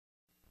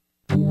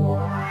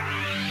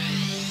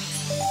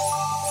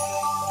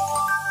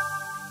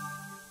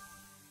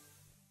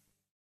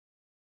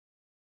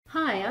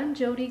I'm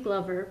Jody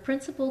Glover,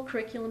 Principal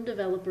Curriculum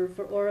Developer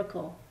for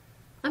Oracle.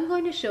 I'm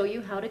going to show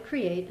you how to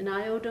create an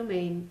I/O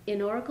domain in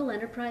Oracle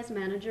Enterprise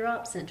Manager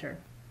Ops Center.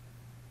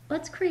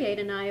 Let's create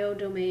an I/O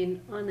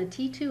domain on the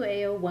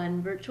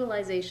T2A01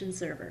 virtualization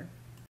server.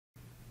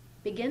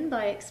 Begin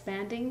by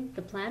expanding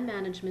the Plan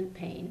Management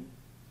pane,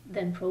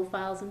 then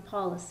Profiles and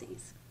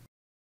Policies.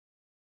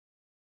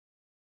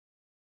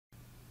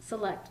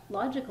 Select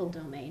Logical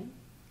Domain,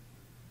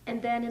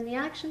 and then in the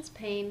Actions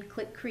pane,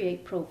 click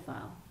Create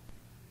Profile.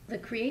 The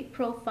Create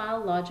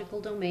Profile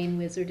Logical Domain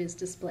wizard is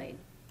displayed.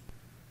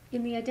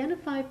 In the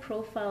Identify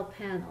Profile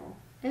panel,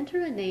 enter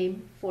a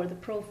name for the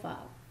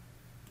profile.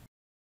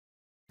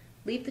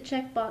 Leave the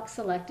checkbox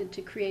selected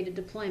to create a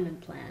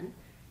deployment plan,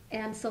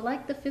 and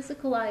select the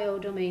Physical I/O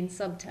domain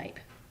subtype,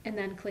 and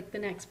then click the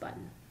Next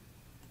button.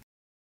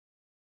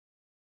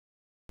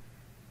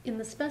 In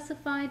the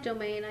Specify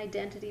Domain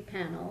Identity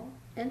panel,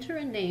 enter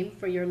a name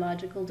for your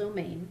logical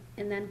domain,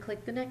 and then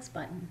click the Next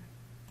button.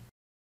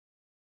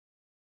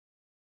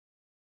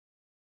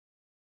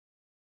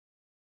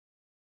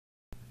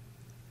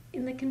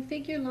 In the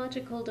Configure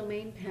Logical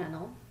Domain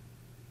panel,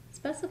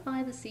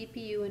 specify the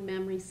CPU and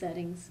memory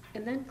settings,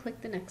 and then click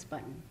the Next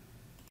button.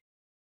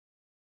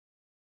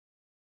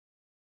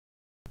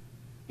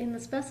 In the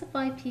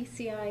Specify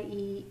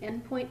PCIe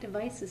Endpoint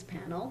Devices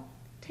panel,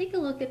 take a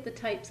look at the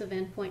types of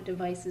endpoint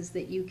devices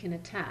that you can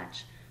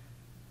attach,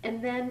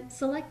 and then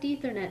select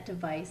Ethernet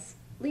device,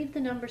 leave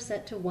the number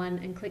set to 1,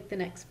 and click the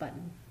Next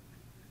button.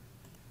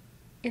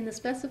 In the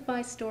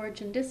Specify Storage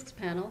and Disks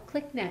panel,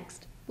 click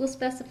Next. We'll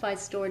specify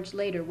storage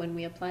later when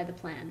we apply the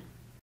plan.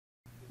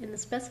 In the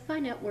Specify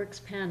Networks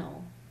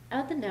panel,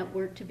 add the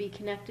network to be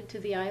connected to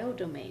the I/O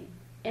domain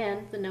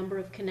and the number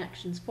of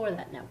connections for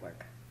that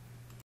network.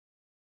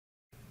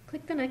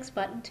 Click the Next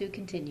button to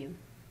continue.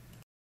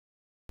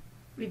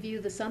 Review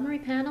the Summary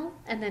panel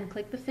and then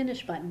click the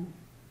Finish button.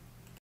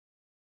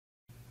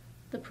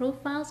 The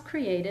profile's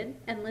created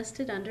and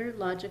listed under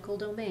Logical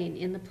Domain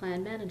in the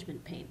Plan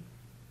Management pane.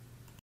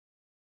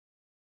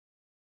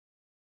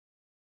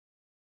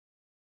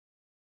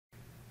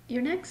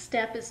 Your next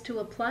step is to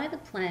apply the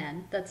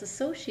plan that's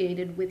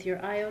associated with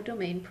your I/O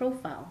domain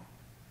profile.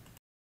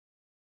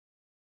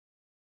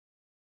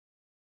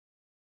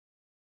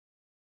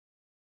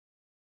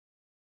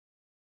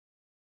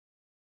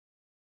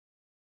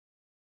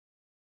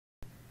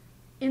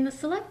 In the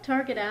Select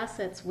Target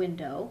Assets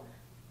window,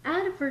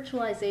 add a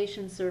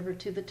virtualization server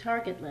to the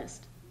target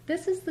list.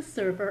 This is the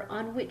server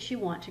on which you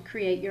want to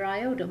create your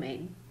I/O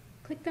domain.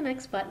 Click the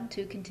Next button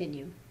to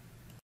continue.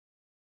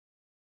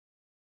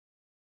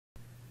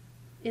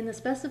 In the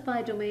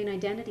Specify Domain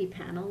Identity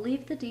panel,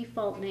 leave the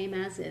default name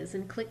as is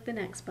and click the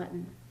Next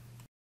button.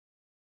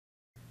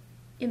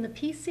 In the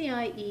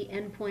PCIe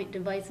Endpoint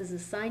Devices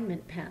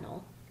Assignment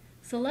panel,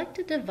 select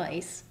a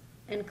device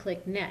and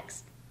click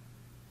Next.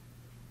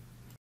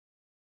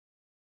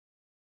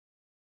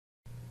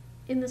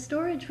 In the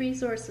Storage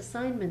Resource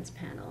Assignments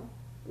panel,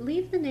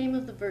 leave the name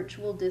of the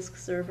virtual disk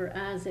server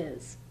as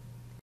is.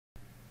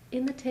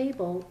 In the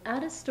table,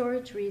 add a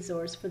storage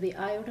resource for the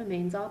I/O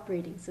domain's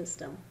operating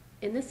system.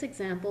 In this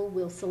example,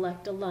 we'll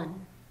select a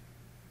LUN.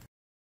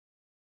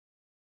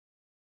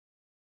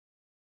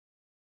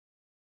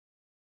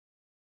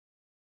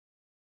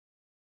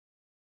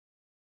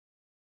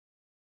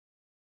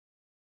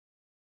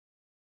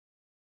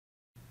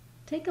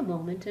 Take a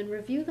moment and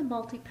review the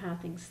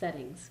multipathing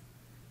settings.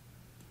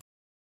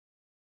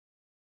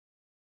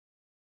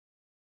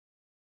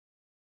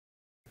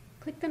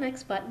 Click the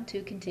Next button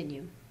to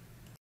continue.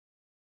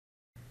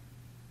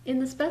 In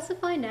the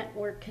Specify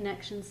Network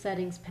Connection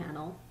Settings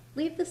panel,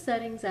 leave the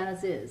settings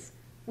as is.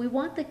 We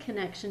want the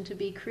connection to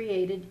be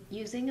created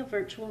using a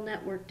virtual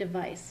network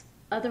device,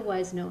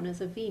 otherwise known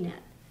as a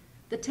VNet.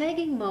 The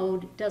tagging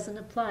mode doesn't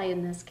apply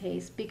in this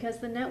case because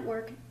the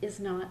network is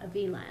not a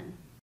VLAN.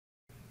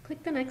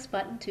 Click the Next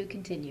button to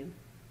continue.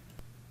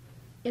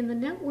 In the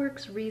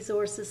Networks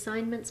Resource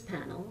Assignments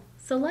panel,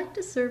 select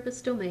a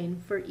service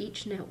domain for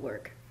each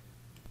network.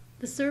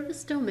 The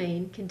service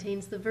domain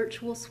contains the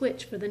virtual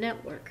switch for the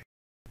network.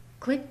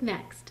 Click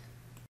Next.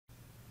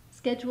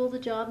 Schedule the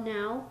job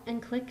now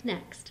and click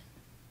Next.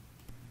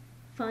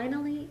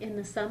 Finally, in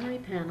the Summary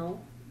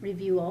panel,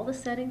 review all the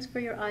settings for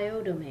your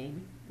I/O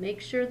domain, make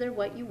sure they're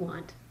what you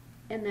want,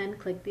 and then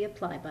click the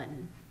Apply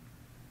button.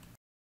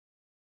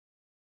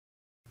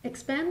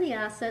 Expand the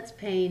Assets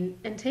pane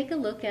and take a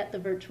look at the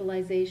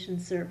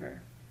virtualization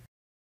server.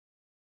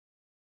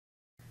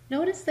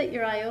 Notice that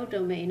your I/O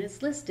domain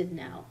is listed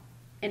now,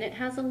 and it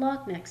has a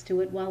lock next to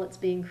it while it's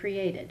being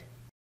created.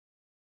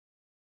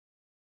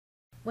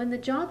 When the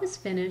job is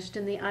finished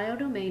and the I/O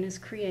domain is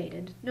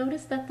created,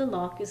 notice that the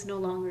lock is no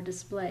longer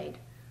displayed,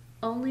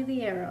 only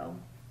the arrow.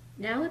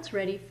 Now it's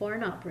ready for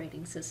an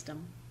operating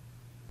system.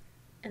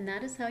 And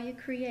that is how you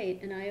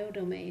create an I/O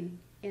domain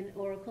in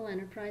Oracle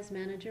Enterprise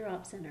Manager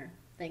Ops Center.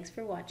 Thanks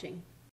for watching.